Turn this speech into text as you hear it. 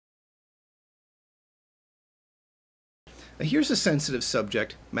Now, here's a sensitive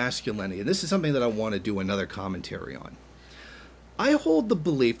subject, masculinity, and this is something that I want to do another commentary on. I hold the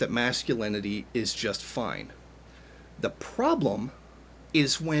belief that masculinity is just fine. The problem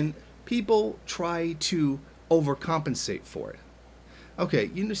is when people try to overcompensate for it.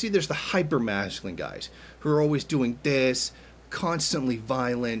 Okay, you see there's the hyper-masculine guys who are always doing this, constantly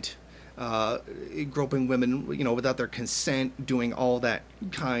violent, groping women, without their consent, doing all that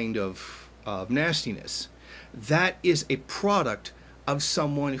kind of nastiness. That is a product of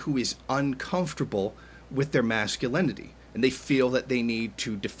someone who is uncomfortable with their masculinity, and they feel that they need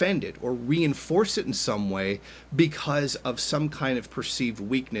to defend it or reinforce it in some way because of some kind of perceived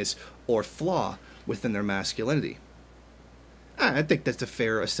weakness or flaw within their masculinity. I think that's a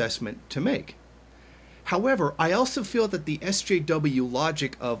fair assessment to make. However, I also feel that the SJW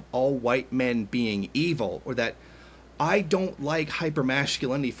logic of all white men being evil, or that I don't like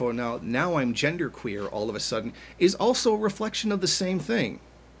hypermasculinity for now I'm genderqueer all of a sudden, is also a reflection of the same thing.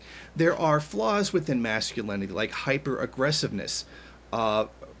 There are flaws within masculinity, like hyper-aggressiveness, and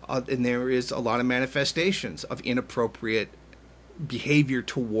there is a lot of manifestations of inappropriate behavior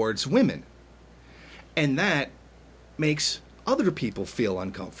towards women. And that makes other people feel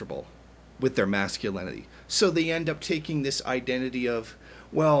uncomfortable with their masculinity. So they end up taking this identity of,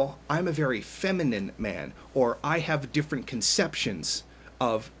 well, I'm a very feminine man, or I have different conceptions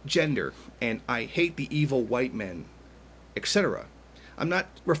of gender, and I hate the evil white men, etc. I'm not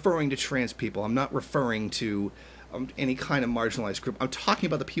referring to trans people. I'm not referring to any kind of marginalized group. I'm talking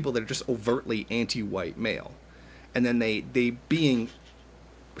about the people that are just overtly anti-white male. And then they being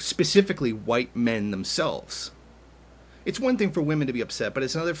specifically white men themselves. It's one thing for women to be upset, but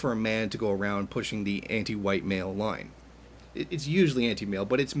it's another for a man to go around pushing the anti-white male line. It's usually anti-male,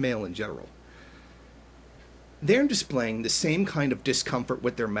 but it's male in general. They're displaying the same kind of discomfort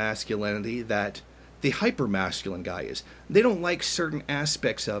with their masculinity that the hyper-masculine guy is. They don't like certain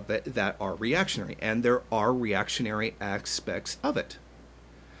aspects of it that are reactionary, and there are reactionary aspects of it.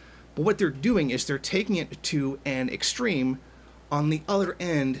 But what they're doing is they're taking it to an extreme on the other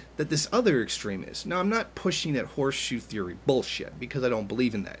end that this other extreme is. Now, I'm not pushing that horseshoe theory bullshit, because I don't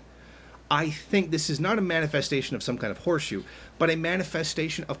believe in that. I think this is not a manifestation of some kind of horseshoe, but a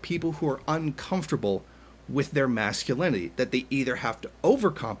manifestation of people who are uncomfortable with their masculinity, that they either have to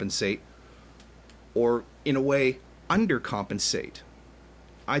overcompensate or, in a way, undercompensate.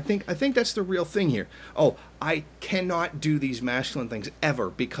 I think that's the real thing here. Oh, I cannot do these masculine things ever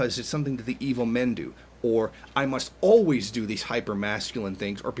because it's something that the evil men do. Or I must always do these hyper-masculine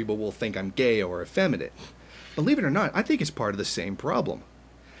things or people will think I'm gay or effeminate. Believe it or not, I think it's part of the same problem.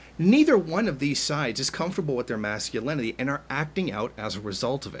 Neither one of these sides is comfortable with their masculinity and are acting out as a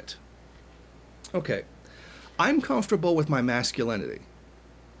result of it. Okay, I'm comfortable with my masculinity.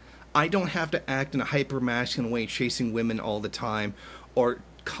 I don't have to act in a hyper-masculine way, chasing women all the time, or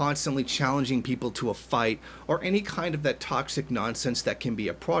constantly challenging people to a fight, or any kind of that toxic nonsense that can be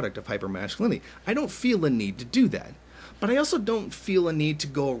a product of hypermasculinity. I don't feel a need to do that. But I also don't feel a need to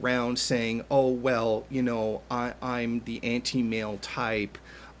go around saying, oh, well, I'm the anti-male type,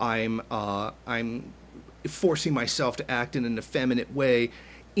 I'm forcing myself to act in an effeminate way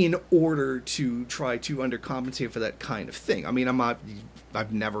in order to try to undercompensate for that kind of thing. I mean,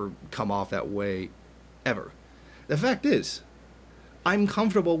 I've never come off that way, ever. The fact is, I'm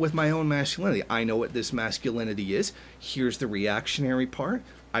comfortable with my own masculinity. I know what this masculinity is. Here's the reactionary part.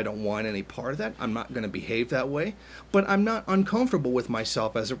 I don't want any part of that. I'm not going to behave that way. But I'm not uncomfortable with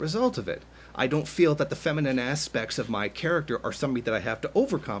myself as a result of it. I don't feel that the feminine aspects of my character are something that I have to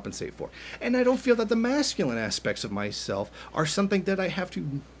overcompensate for. And I don't feel that the masculine aspects of myself are something that I have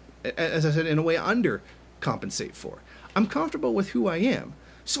to, as I said, in a way, undercompensate for. I'm comfortable with who I am.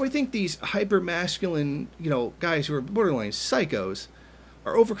 So I think these hyper-masculine, guys who are borderline psychos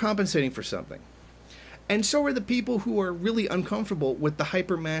are overcompensating for something. And so are the people who are really uncomfortable with the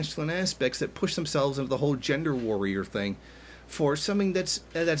hyper-masculine aspects that push themselves into the whole gender warrior thing for something that's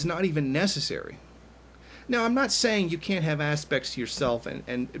not even necessary. Now, I'm not saying you can't have aspects to yourself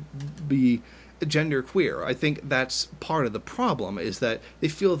and be gender queer. I think that's part of the problem, is that they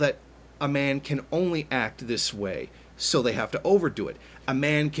feel that a man can only act this way, so they have to overdo it. A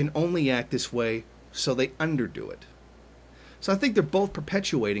man can only act this way, so they underdo it. So I think they're both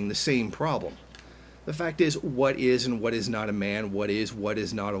perpetuating the same problem. The fact is, what is and what is not a man, what is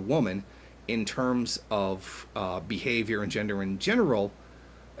not a woman, in terms of behavior and gender in general,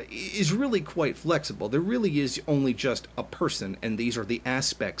 is really quite flexible. There really is only just a person, and these are the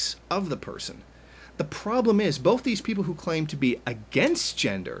aspects of the person. The problem is, both these people who claim to be against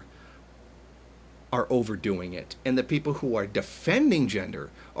gender are overdoing it, and the people who are defending gender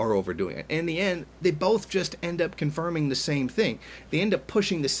are overdoing it. In the end, they both just end up confirming the same thing. They end up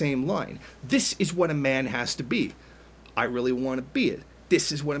pushing the same line. This is what a man has to be. I really want to be it.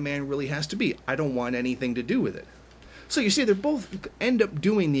 This is what a man really has to be. I don't want anything to do with it. So you see, they both end up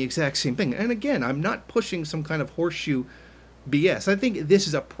doing the exact same thing. And again, I'm not pushing some kind of horseshoe BS. I think this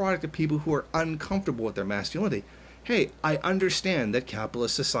is a product of people who are uncomfortable with their masculinity. Hey, I understand that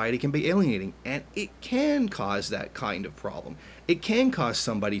capitalist society can be alienating, and it can cause that kind of problem. It can cause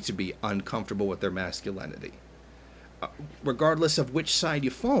somebody to be uncomfortable with their masculinity. Regardless of which side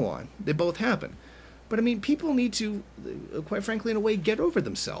you fall on, they both happen. But I mean, people need to, quite frankly, in a way, get over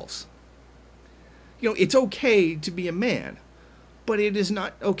themselves. You know, it's okay to be a man, but it is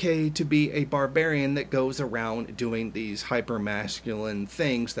not okay to be a barbarian that goes around doing these hyper-masculine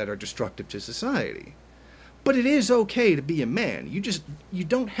things that are destructive to society. But it is okay to be a man. You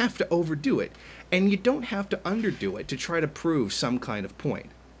don't have to overdo it, and you don't have to underdo it to try to prove some kind of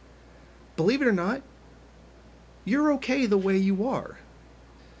point. Believe it or not, you're okay the way you are.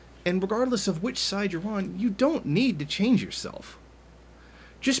 And regardless of which side you're on, you don't need to change yourself.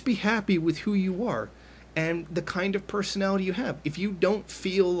 Just be happy with who you are and the kind of personality you have. If you don't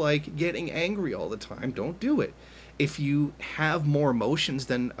feel like getting angry all the time, don't do it. If you have more emotions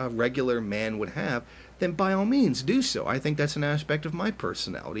than a regular man would have, then by all means do so. I think that's an aspect of my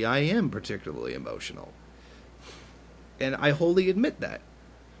personality. I am particularly emotional. And I wholly admit that.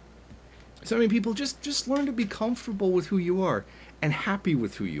 So I mean, people just learn to be comfortable with who you are and happy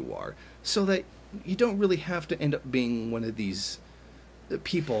with who you are, so that you don't really have to end up being one of these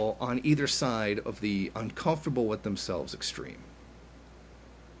people on either side of the uncomfortable with themselves extreme.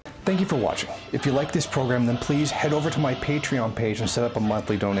 Thank you for watching. If you like this program, then please head over to my Patreon page and set up a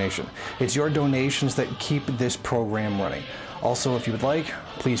monthly donation. It's your donations that keep this program running. Also, if you would like,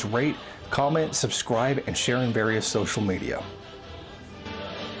 please rate, comment, subscribe, and share in various social media.